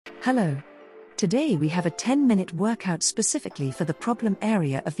Hello. Today we have a 10-minute workout specifically for the problem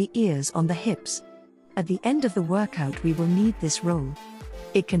area of the ears on the hips. At the end of the workout we will need this roll.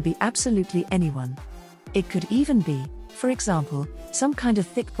 It can be absolutely anyone. It could even be, for example, some kind of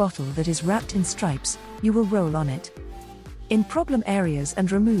thick bottle that is wrapped in stripes. You will roll on it in problem areas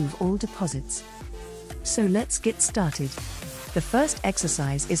and remove all deposits. So let's get started. The first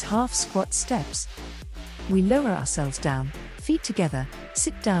exercise is half squat steps. We lower ourselves down, feet together,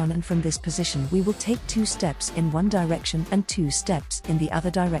 sit down, and from this position we will take 2 steps in one direction and 2 steps in the other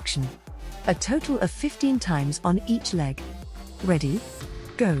direction. A total of 15 times on each leg. Ready?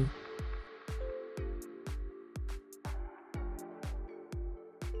 Go.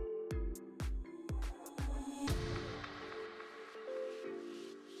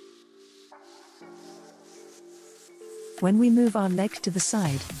 When we move our leg to the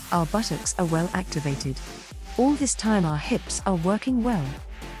side, our buttocks are well activated. All this time our hips are working well.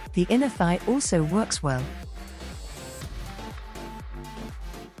 The inner thigh also works well.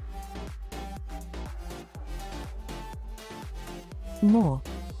 More.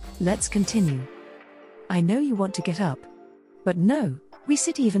 Let's continue. I know you want to get up. But no, we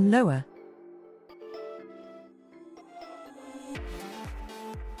sit even lower.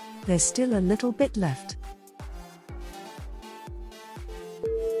 There's still a little bit left.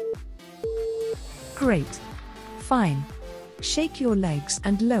 Great. Fine. Shake your legs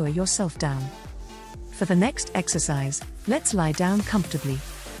and lower yourself down. For the next exercise, let's lie down comfortably.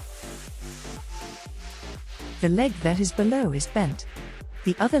 The leg that is below is bent.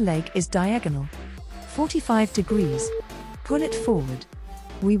 The other leg is diagonal. 45 degrees. Pull it forward.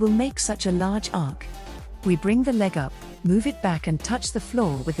 We will make such a large arc. We bring the leg up, move it back and touch the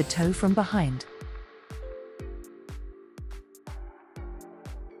floor with the toe from behind.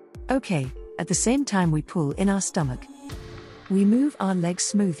 Okay. At the same time we pull in our stomach. We move our legs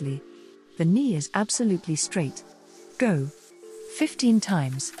smoothly. The knee is absolutely straight. Go. 15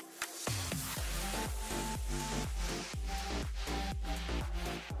 times.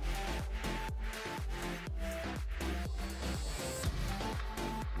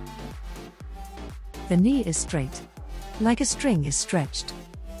 The knee is straight. Like a string is stretched.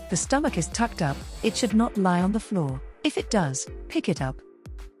 The stomach is tucked up, it should not lie on the floor. If it does, pick it up.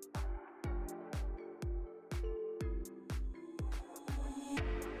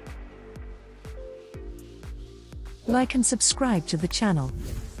 Like and subscribe to the channel.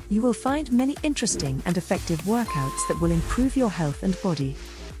 You will find many interesting and effective workouts that will improve your health and body.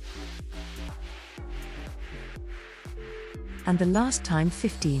 And the last time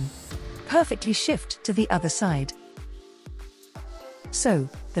 15. Perfectly shift to the other side. So,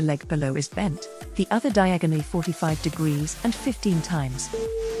 the leg below is bent, the other diagonally 45 degrees and 15 times.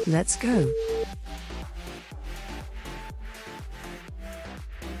 Let's go.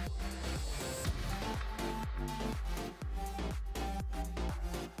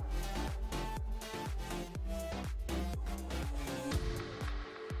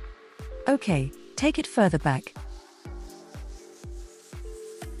 Okay, take it further back.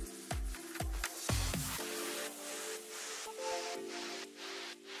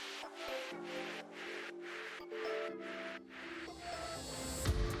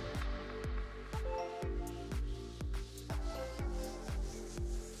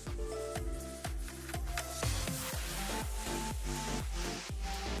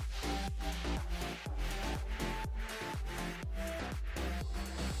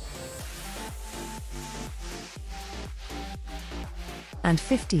 And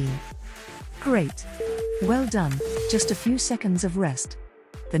 15. Great. Well done, just a few seconds of rest.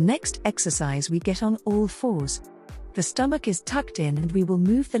 The next exercise we get on all fours. The stomach is tucked in and we will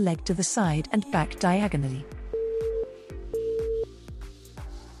move the leg to the side and back diagonally.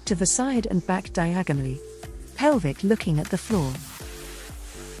 To the side and back diagonally. Pelvic looking at the floor.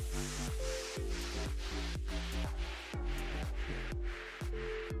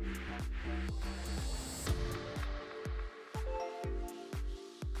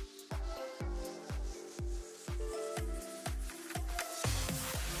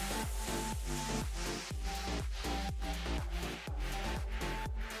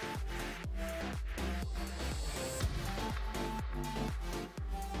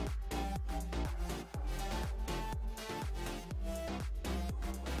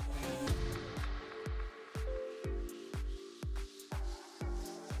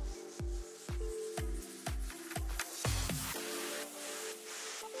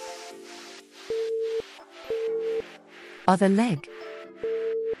 Other leg.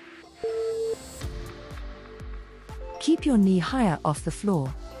 Keep your knee higher off the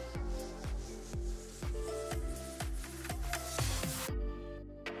floor.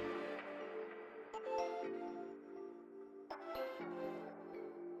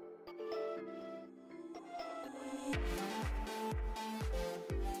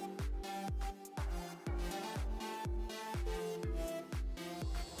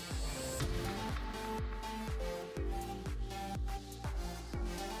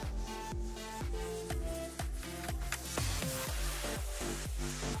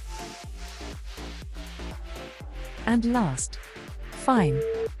 And last. Fine.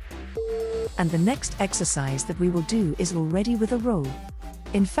 And the next exercise that we will do is already with a roll.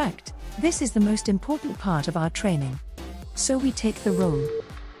 In fact, this is the most important part of our training. So we take the roll.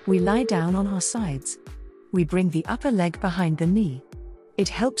 We lie down on our sides. We bring the upper leg behind the knee. It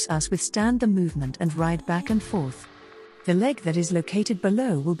helps us withstand the movement and ride back and forth. The leg that is located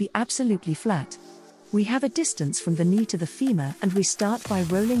below will be absolutely flat. We have a distance from the knee to the femur and we start by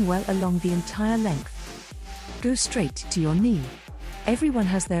rolling well along the entire length. Go straight to your knee. Everyone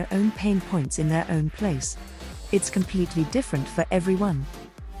has their own pain points in their own place. It's completely different for everyone.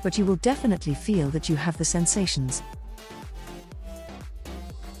 But you will definitely feel that you have the sensations.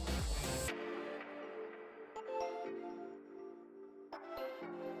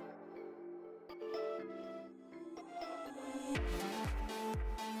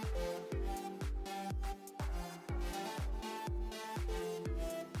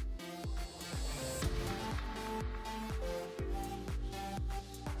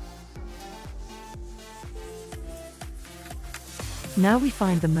 Now we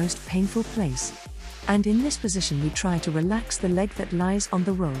find the most painful place. And in this position we try to relax the leg that lies on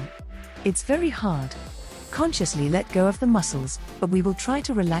the roll. It's very hard. Consciously let go of the muscles, but we will try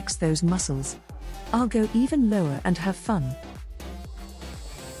to relax those muscles. I'll go even lower and have fun.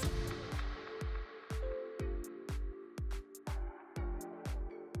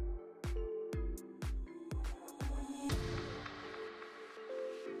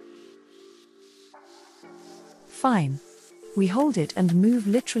 Fine. We hold it and move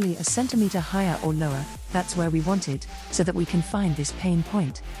literally a centimeter higher or lower, that's where we want it, so that we can find this pain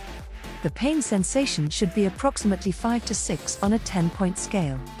point. The pain sensation should be approximately 5 to 6 on a 10-point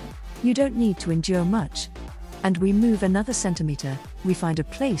scale. You don't need to endure much. And we move another centimeter, we find a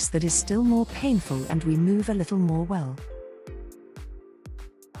place that is still more painful and we move a little more well.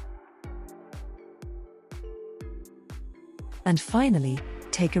 And finally,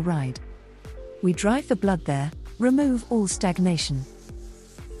 take a ride. We drive the blood there, remove all stagnation.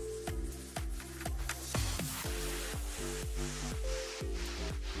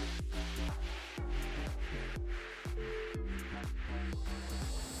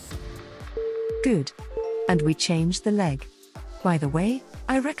 Good. And we change the leg. By the way,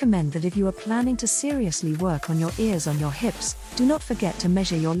 I recommend that if you are planning to seriously work on your ears on your hips, do not forget to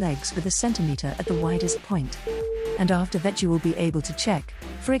measure your legs with a centimeter at the widest point. And after that you will be able to check,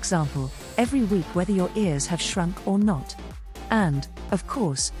 for example, every week whether your ears have shrunk or not. And, of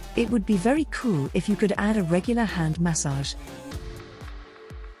course, it would be very cool if you could add a regular hand massage.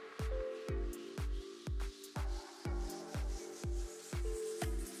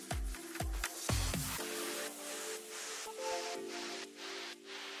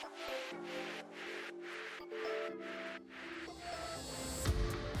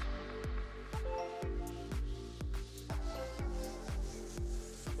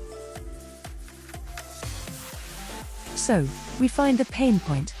 So, we find the pain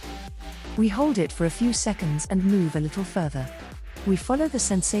point. We hold it for a few seconds and move a little further. We follow the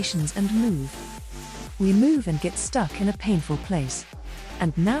sensations and move. We move and get stuck in a painful place.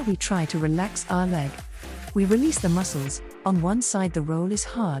 And now we try to relax our leg. We release the muscles. On one side the roll is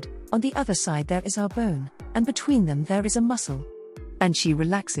hard, on the other side there is our bone, and between them there is a muscle. And she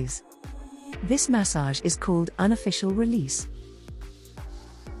relaxes. This massage is called unofficial release.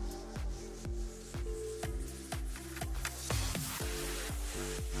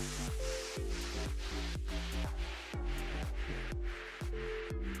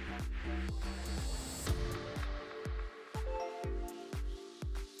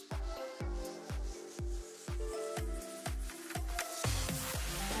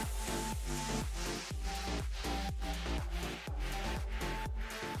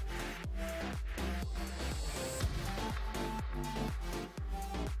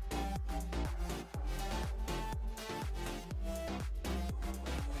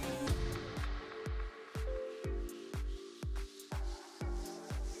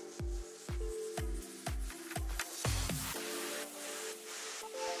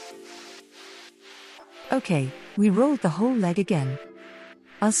 Okay, we rolled the whole leg again.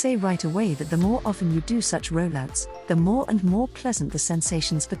 I'll say right away that the more often you do such rollouts, the more and more pleasant the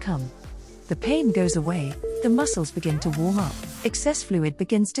sensations become. The pain goes away, the muscles begin to warm up, excess fluid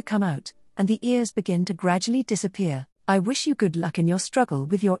begins to come out, and the ears begin to gradually disappear. I wish you good luck in your struggle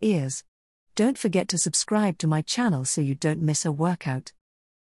with your ears. Don't forget to subscribe to my channel so you don't miss a workout.